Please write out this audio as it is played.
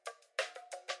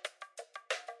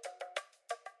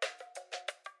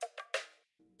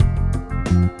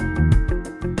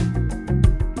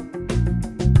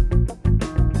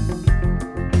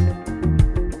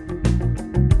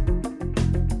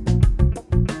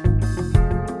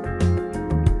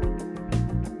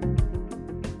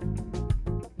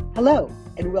Hello,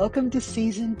 and welcome to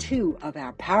Season 2 of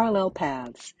our Parallel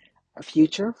Paths, a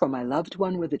future for my loved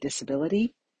one with a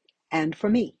disability and for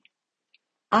me.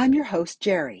 I'm your host,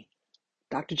 Gerry,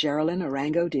 Dr. Geraldine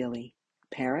Arango Dealey,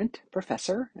 parent,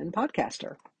 professor, and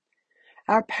podcaster.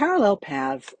 Our Parallel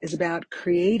Paths is about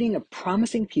creating a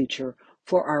promising future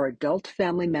for our adult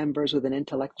family members with an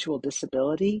intellectual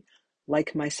disability,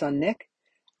 like my son Nick,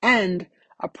 and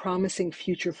a promising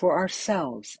future for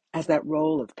ourselves as that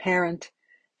role of parent,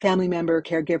 family member,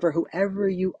 caregiver, whoever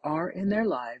you are in their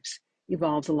lives,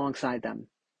 evolves alongside them.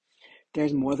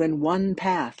 There's more than one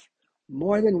path,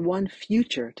 more than one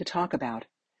future to talk about,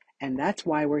 and that's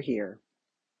why we're here.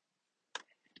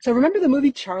 So remember the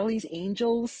movie Charlie's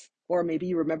Angels? Or maybe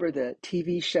you remember the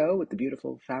TV show with the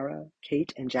beautiful Farrah,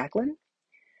 Kate, and Jacqueline?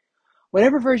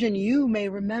 Whatever version you may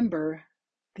remember,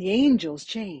 the angels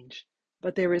change,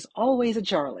 but there is always a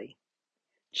Charlie.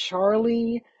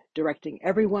 Charlie directing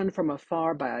everyone from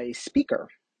afar by a speaker.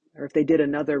 Or if they did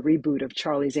another reboot of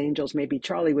Charlie's Angels, maybe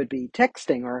Charlie would be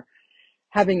texting or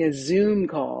having a Zoom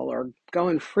call or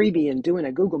going freebie and doing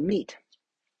a Google Meet.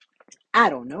 I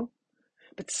don't know.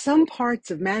 But some parts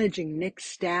of managing Nick's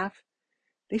staff,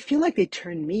 they feel like they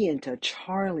turn me into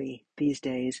Charlie these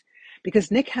days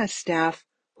because Nick has staff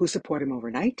who support him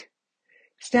overnight,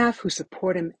 staff who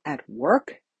support him at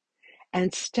work,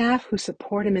 and staff who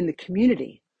support him in the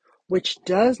community, which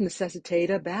does necessitate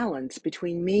a balance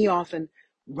between me often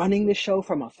running the show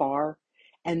from afar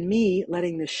and me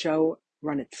letting the show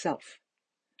run itself.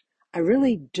 I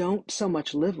really don't so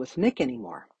much live with Nick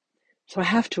anymore, so I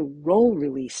have to role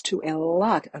release to a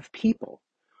lot of people,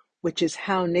 which is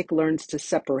how Nick learns to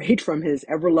separate from his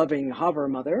ever-loving hover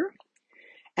mother,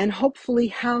 and hopefully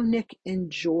how Nick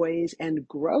enjoys and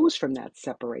grows from that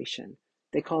separation.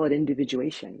 They call it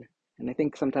individuation. And I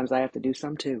think sometimes I have to do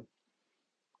some too.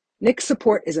 Nick's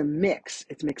support is a mix.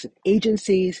 It's a mix of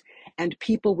agencies and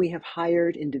people we have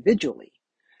hired individually.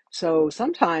 So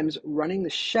sometimes running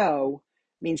the show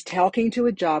means talking to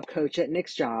a job coach at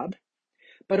Nick's job,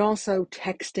 but also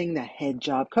texting the head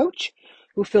job coach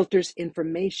who filters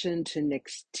information to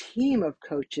Nick's team of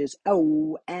coaches.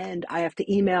 Oh, and I have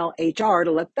to email HR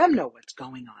to let them know what's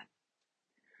going on.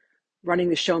 Running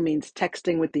the show means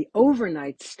texting with the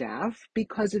overnight staff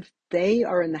because if they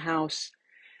are in the house,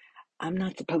 I'm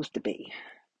not supposed to be.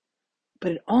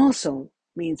 But it also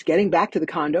means getting back to the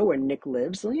condo where Nick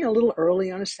lives, a little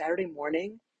early on a Saturday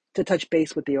morning to touch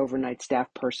base with the overnight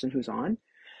staff person who's on,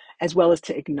 as well as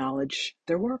to acknowledge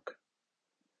their work.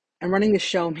 And running the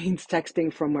show means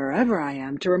texting from wherever I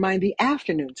am to remind the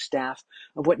afternoon staff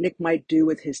of what Nick might do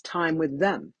with his time with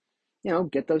them.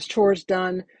 Get those chores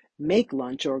done, make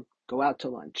lunch or go out to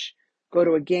lunch, go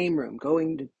to a game room,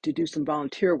 going to do some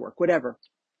volunteer work, whatever.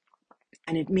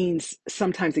 And it means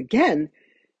sometimes, again,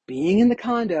 being in the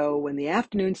condo when the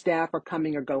afternoon staff are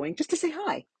coming or going just to say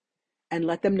hi and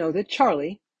let them know that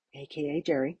Charlie, aka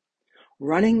Gerry,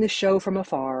 running the show from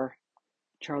afar,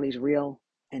 Charlie's real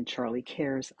and Charlie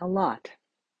cares a lot.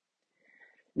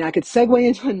 Now I could segue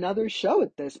into another show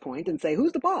at this point and say,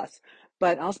 who's the boss?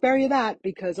 But I'll spare you that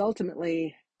because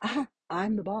ultimately,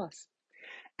 I'm the boss.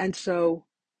 And so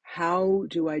how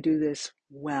do I do this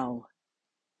well?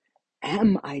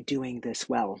 Am I doing this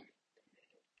well?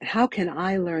 And how can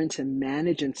I learn to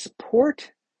manage and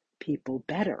support people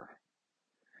better?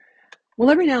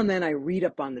 Well, every now and then I read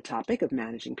up on the topic of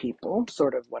managing people,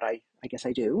 sort of what I guess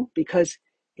I do, because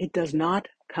it does not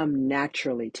come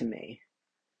naturally to me.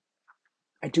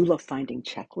 I do love finding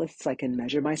checklists I can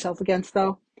measure myself against,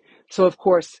 though. So, of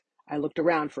course, I looked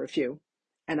around for a few,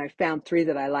 and I found 3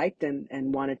 that I liked and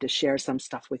wanted to share some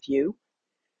stuff with you.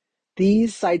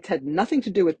 These sites had nothing to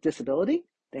do with disability.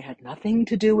 They had nothing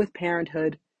to do with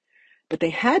parenthood, but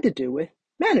they had to do with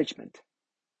management.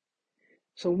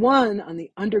 So one on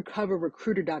the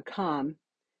undercoverrecruiter.com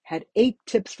had 8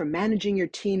 tips for managing your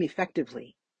team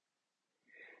effectively.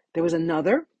 There was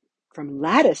another from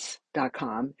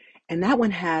lattice.com, and that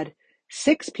one had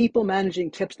 6 people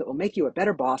managing tips that will make you a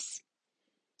better boss.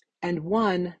 And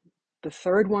the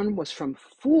third one was from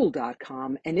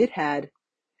fool.com, and it had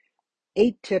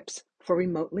 8 tips for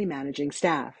remotely managing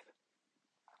staff.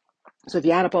 So if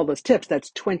you add up all those tips,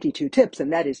 that's 22 tips,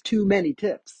 and that is too many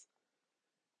tips.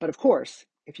 But of course,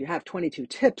 if you have 22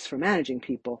 tips for managing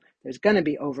people, there's going to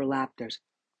be overlap, there's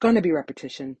going to be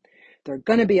repetition, there are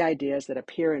going to be ideas that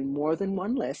appear in more than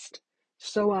one list.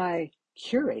 So I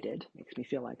curated, makes me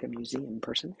feel like a museum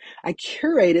person, I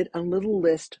curated a little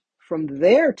list from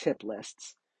their tip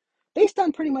lists based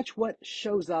on pretty much what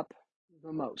shows up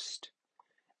the most.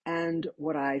 And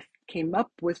what I came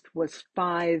up with was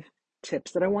 5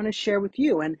 tips that I want to share with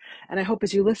you. And I hope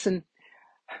as you listen,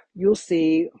 you'll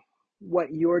see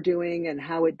what you're doing and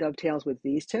how it dovetails with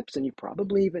these tips. And you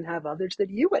probably even have others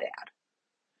that you would add.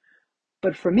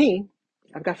 But for me,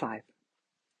 I've got 5.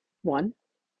 1,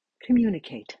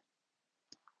 communicate.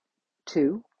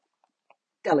 2,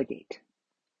 delegate.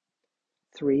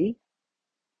 3,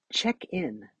 check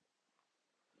in.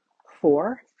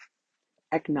 4,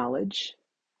 acknowledge.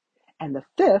 And the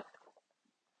 5th,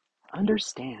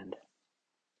 understand.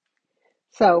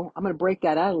 So I'm going to break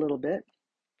that out a little bit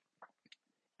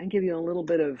and give you a little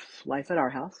bit of life at our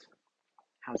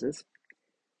houses.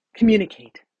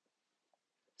 Communicate.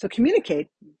 So communicate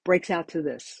breaks out to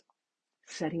this: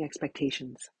 setting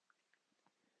expectations,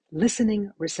 listening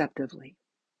receptively,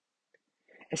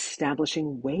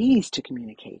 establishing ways to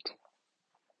communicate,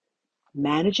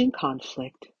 managing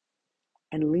conflict,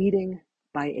 and leading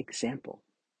by example.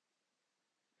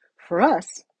 For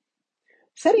us,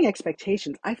 setting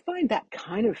expectations, I find that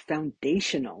kind of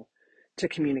foundational to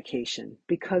communication,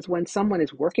 because when someone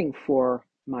is working for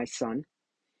my son,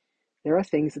 there are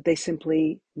things that they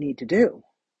simply need to do.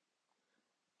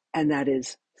 And that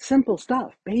is simple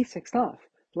stuff, basic stuff,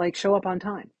 like show up on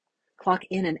time, clock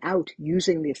in and out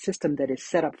using the system that is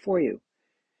set up for you,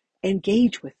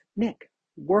 engage with Nick,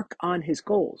 work on his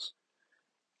goals.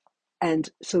 And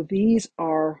so these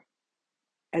are,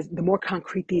 as the more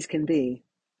concrete these can be,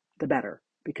 the better,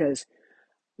 because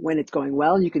when it's going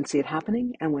well, you can see it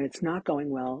happening. And when it's not going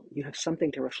well, you have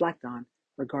something to reflect on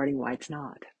regarding why it's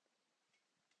not.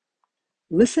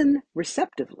 Listen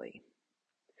receptively.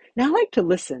 Now, I like to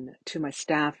listen to my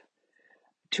staff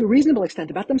to a reasonable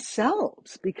extent about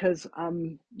themselves, because,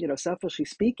 selfishly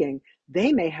speaking,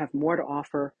 they may have more to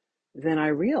offer than I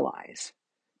realize.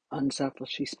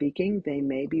 Unselfishly speaking, they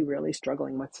may be really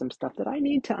struggling with some stuff that I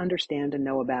need to understand and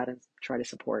know about and try to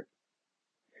support.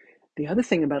 The other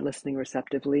thing about listening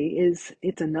receptively is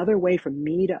it's another way for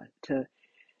me to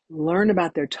learn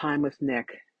about their time with Nick,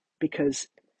 because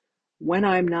when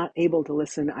I'm not able to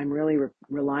listen, I'm really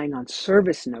relying on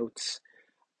service notes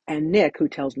and Nick, who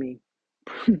tells me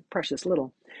precious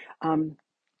little.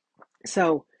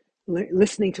 So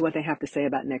listening to what they have to say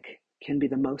about Nick can be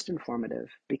the most informative,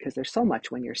 because there's so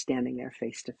much when you're standing there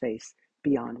face to face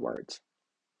beyond words.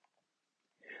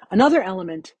 Another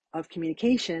element of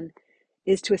communication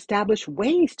is to establish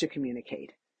ways to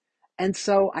communicate. And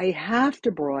so I have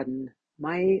to broaden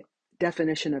my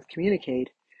definition of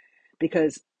communicate,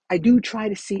 because I do try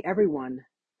to see everyone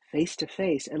face to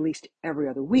face at least every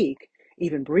other week,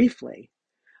 even briefly.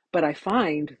 But I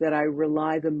find that I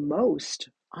rely the most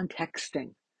on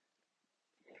texting.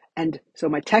 And so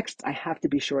my texts, I have to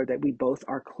be sure that we both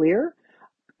are clear,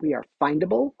 we are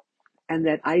findable, and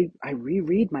that I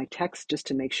reread my text just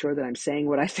to make sure that I'm saying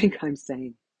what I think I'm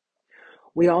saying.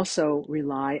 We also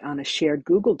rely on a shared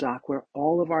Google Doc where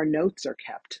all of our notes are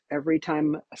kept. Every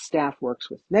time a staff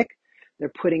works with Nick, they're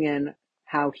putting in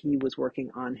how he was working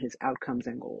on his outcomes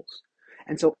and goals.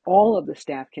 And so all of the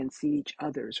staff can see each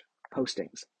other's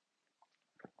postings.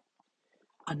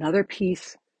 Another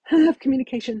piece of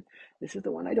communication, this is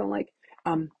the one I don't like,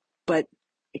 but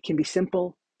it can be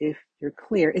simple if you're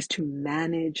clear, is to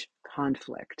manage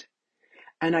conflict.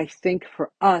 And I think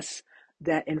for us,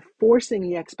 that enforcing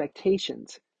the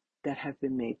expectations that have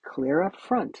been made clear up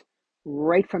front,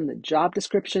 right from the job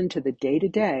description to the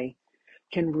day-to-day,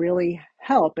 can really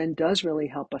help, and does really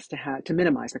help us to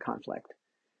minimize the conflict.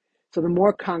 So the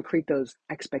more concrete those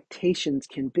expectations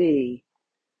can be,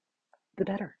 the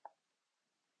better.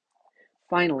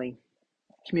 Finally,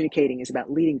 communicating is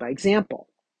about leading by example.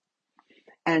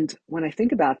 And when I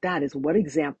think about that, is what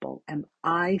example am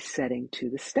I setting to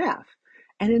the staff?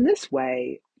 And in this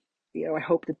way, I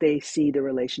hope that they see the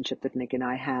relationship that Nick and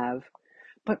I have.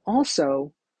 But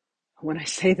also, when I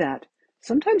say that,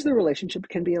 sometimes the relationship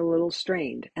can be a little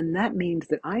strained. And that means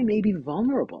that I may be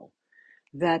vulnerable.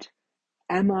 That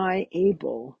am I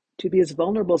able to be as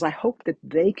vulnerable as I hope that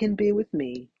they can be with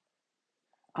me?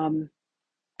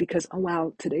 Because, oh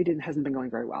wow, today hasn't been going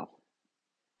very well.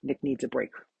 Nick needs a break.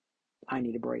 I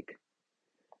need a break.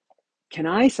 Can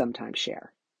I sometimes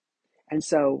share? And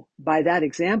so by that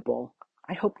example,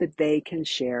 I hope that they can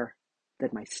share,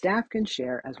 that my staff can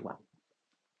share as well.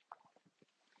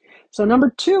 So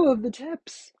number 2 of the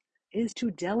tips is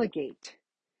to delegate.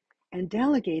 And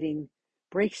delegating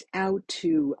breaks out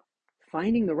to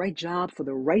finding the right job for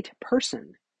the right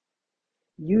person,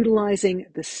 utilizing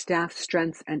the staff's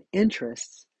strengths and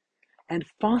interests, and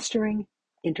fostering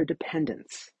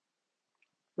interdependence.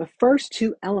 The first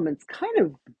 2 elements kind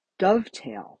of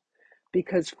dovetail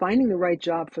because finding the right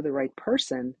job for the right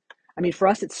person, I mean, for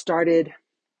us, it started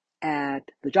at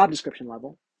the job description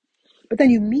level, but then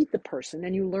you meet the person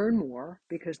and you learn more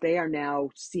because they are now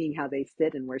seeing how they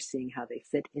fit and we're seeing how they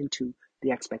fit into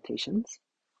the expectations.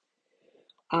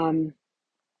 Um,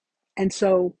 and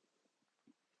so,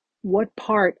 what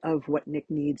part of what Nick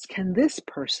needs can this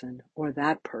person or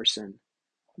that person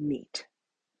meet?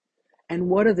 And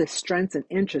what are the strengths and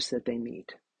interests that they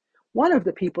meet? One of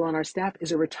the people on our staff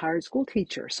is a retired school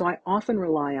teacher, so I often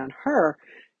rely on her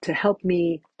to help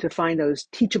me to find those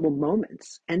teachable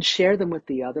moments and share them with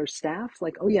the other staff.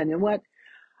 Like, oh yeah, you know what?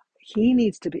 He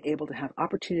needs to be able to have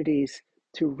opportunities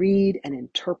to read and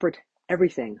interpret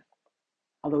everything.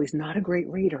 Although he's not a great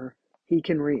reader, he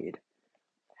can read.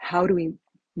 How do we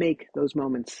make those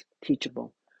moments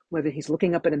teachable? Whether he's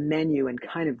looking up at a menu and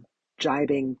kind of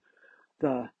jibing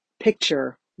the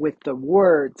picture with the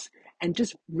words and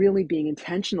just really being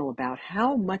intentional about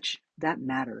how much that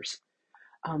matters.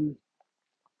 Um,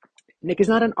 Nick is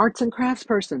not an arts and crafts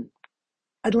person,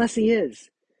 unless he is.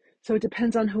 So it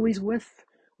depends on who he's with,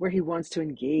 where he wants to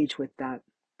engage with that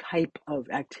type of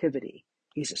activity.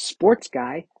 He's a sports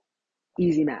guy,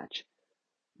 easy match.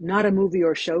 Not a movie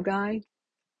or show guy,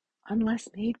 unless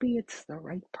maybe it's the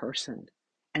right person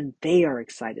and they are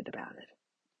excited about it.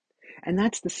 And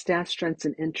that's the staff strengths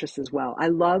and interests as well. I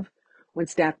love when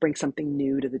staff bring something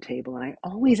new to the table, and I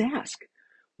always ask,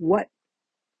 what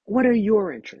what are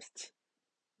your interests?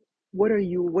 What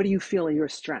do you feel are your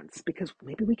strengths? Because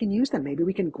maybe we can use them. Maybe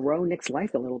we can grow Nick's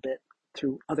life a little bit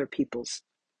through other people's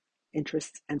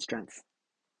interests and strengths.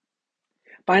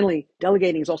 Finally,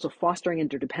 delegating is also fostering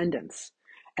interdependence.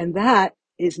 And that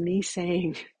is me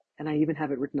saying, and I even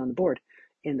have it written on the board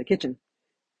in the kitchen,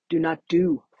 do not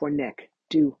do for Nick,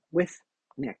 do with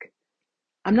Nick.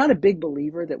 I'm not a big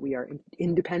believer that we are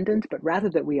independent, but rather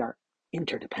that we are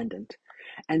interdependent.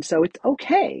 And so it's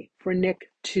okay for Nick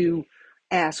to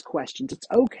ask questions. It's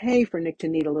okay for Nick to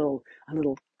need a little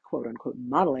quote unquote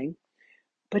modeling,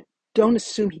 but don't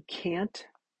assume he can't.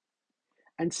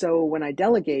 And so when I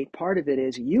delegate, part of it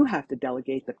is you have to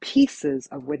delegate the pieces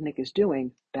of what Nick is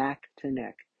doing back to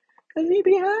Nick. Because he'd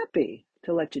be happy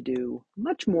to let you do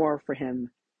much more for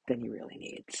him than he really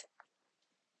needs.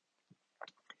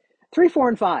 3, 4,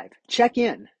 and 5, check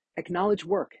in, acknowledge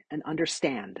work, and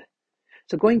understand.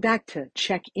 So going back to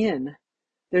check in,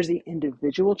 there's the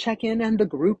individual check in and the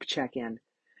group check in.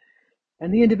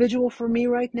 And the individual for me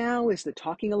right now is the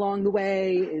talking along the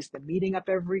way, is the meeting up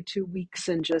every 2 weeks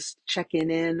and just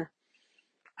checking in.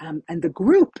 And the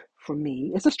group for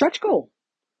me is a stretch goal.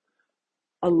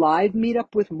 A live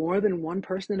meetup with more than one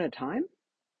person at a time,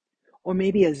 or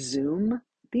maybe a Zoom.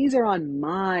 These are on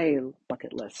my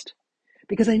bucket list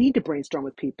because I need to brainstorm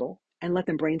with people and let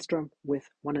them brainstorm with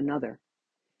one another.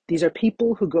 These are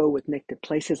people who go with Nick to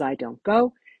places I don't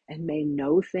go and may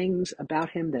know things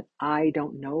about him that I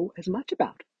don't know as much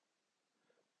about.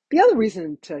 The other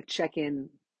reason to check in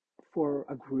for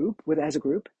a group as a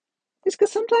group is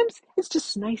because sometimes it's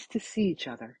just nice to see each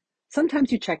other.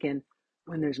 Sometimes you check in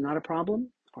when there's not a problem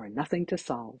or nothing to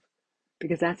solve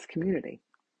because that's community.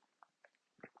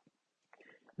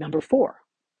 Number 4,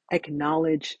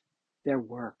 acknowledge their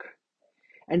work.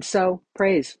 And so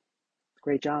praise,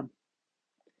 great job.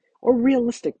 Or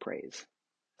realistic praise,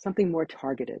 something more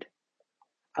targeted.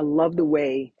 I love the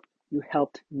way you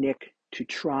helped Nick to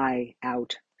try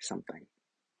out something.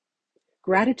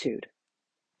 Gratitude.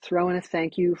 Throw in a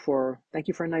thank you for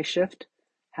a nice shift.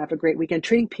 Have a great weekend.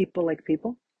 Treating people like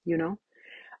people, you know.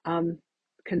 Um,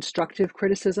 Constructive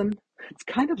criticism. It's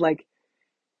kind of like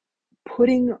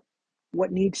putting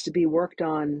what needs to be worked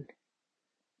on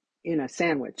in a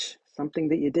sandwich. Something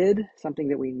that you did, something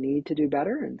that we need to do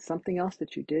better, and something else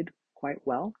that you did quite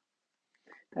well.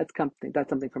 That's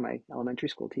something from my elementary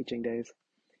school teaching days.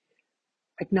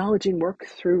 Acknowledging work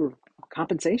through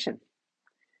compensation.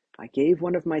 I gave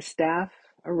one of my staff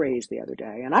a raise the other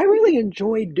day, and I really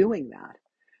enjoyed doing that.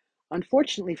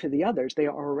 Unfortunately for the others, they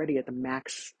are already at the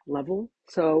max level,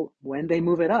 so when they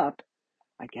move it up,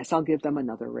 I guess I'll give them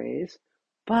another raise.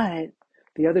 But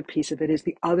the other piece of it is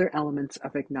the other elements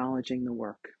of acknowledging the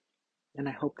work. And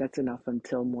I hope that's enough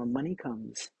until more money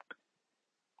comes.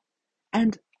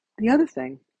 And the other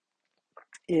thing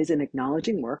is in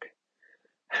acknowledging work,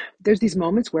 there's these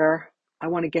moments where I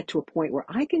want to get to a point where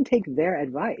I can take their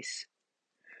advice,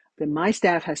 that my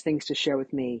staff has things to share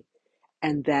with me,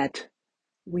 and that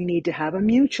we need to have a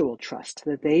mutual trust,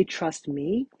 that they trust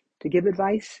me to give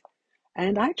advice,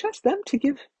 and I trust them to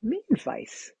give me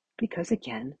advice. Because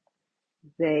again,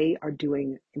 they are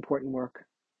doing important work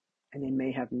and they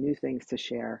may have new things to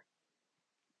share,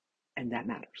 and that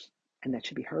matters, and that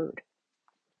should be heard.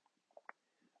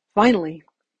 Finally,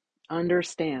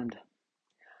 understand.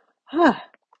 Huh.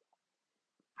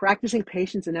 Practicing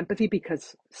patience and empathy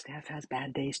because staff has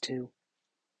bad days too.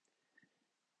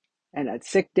 And a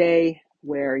sick day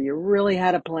where you really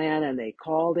had a plan and they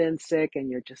called in sick and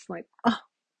you're just like, oh,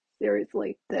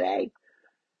 seriously, today?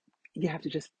 You have to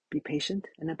just be patient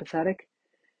and empathetic,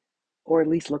 or at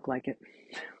least look like it.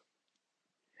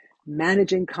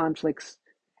 Managing conflicts,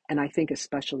 and I think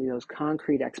especially those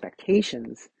concrete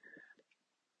expectations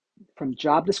from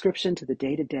job description to the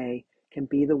day to day, can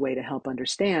be the way to help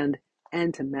understand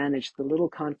and to manage the little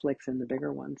conflicts and the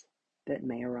bigger ones that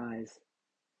may arise.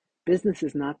 Business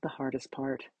is not the hardest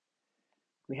part.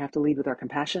 We have to lead with our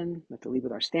compassion, we have to lead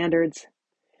with our standards.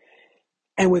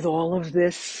 And with all of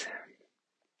this,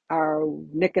 our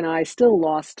Nick and I still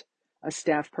lost a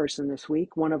staff person this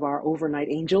week. One of our overnight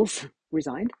angels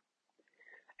resigned.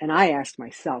 And I asked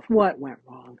myself, what went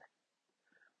wrong?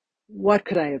 What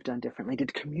could I have done differently?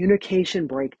 Did communication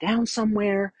break down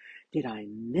somewhere? Did I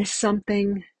miss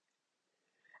something?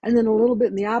 And then a little bit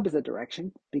in the opposite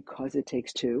direction, because it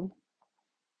takes two.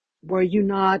 Were you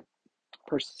not,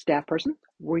 staff person,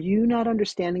 were you not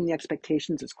understanding the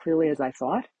expectations as clearly as I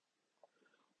thought?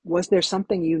 Was there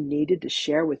something you needed to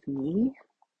share with me?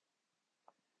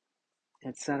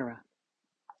 Etc.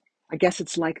 I guess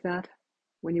it's like that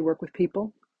when you work with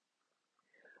people.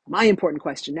 My important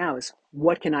question now is,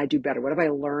 what can I do better? What have I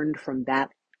learned from that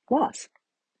loss?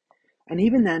 And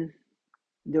even then,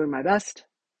 doing my best.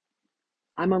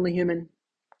 I'm only human,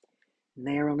 and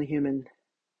they are only human.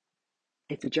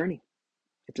 It's a journey.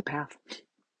 It's a path.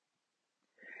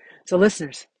 So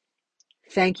listeners,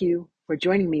 thank you for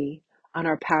joining me on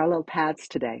our parallel paths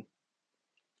today.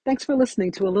 Thanks for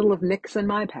listening to a little of Nick's and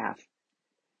my path,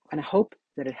 and I hope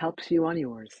that it helps you on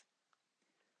yours.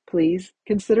 Please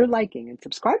consider liking and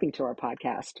subscribing to our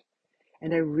podcast,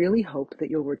 and I really hope that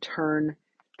you'll return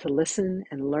to listen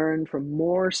and learn from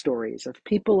more stories of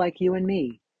people like you and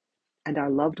me and our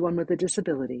loved one with a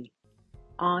disability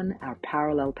on our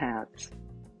parallel paths.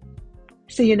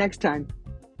 See you next time.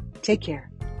 Take care.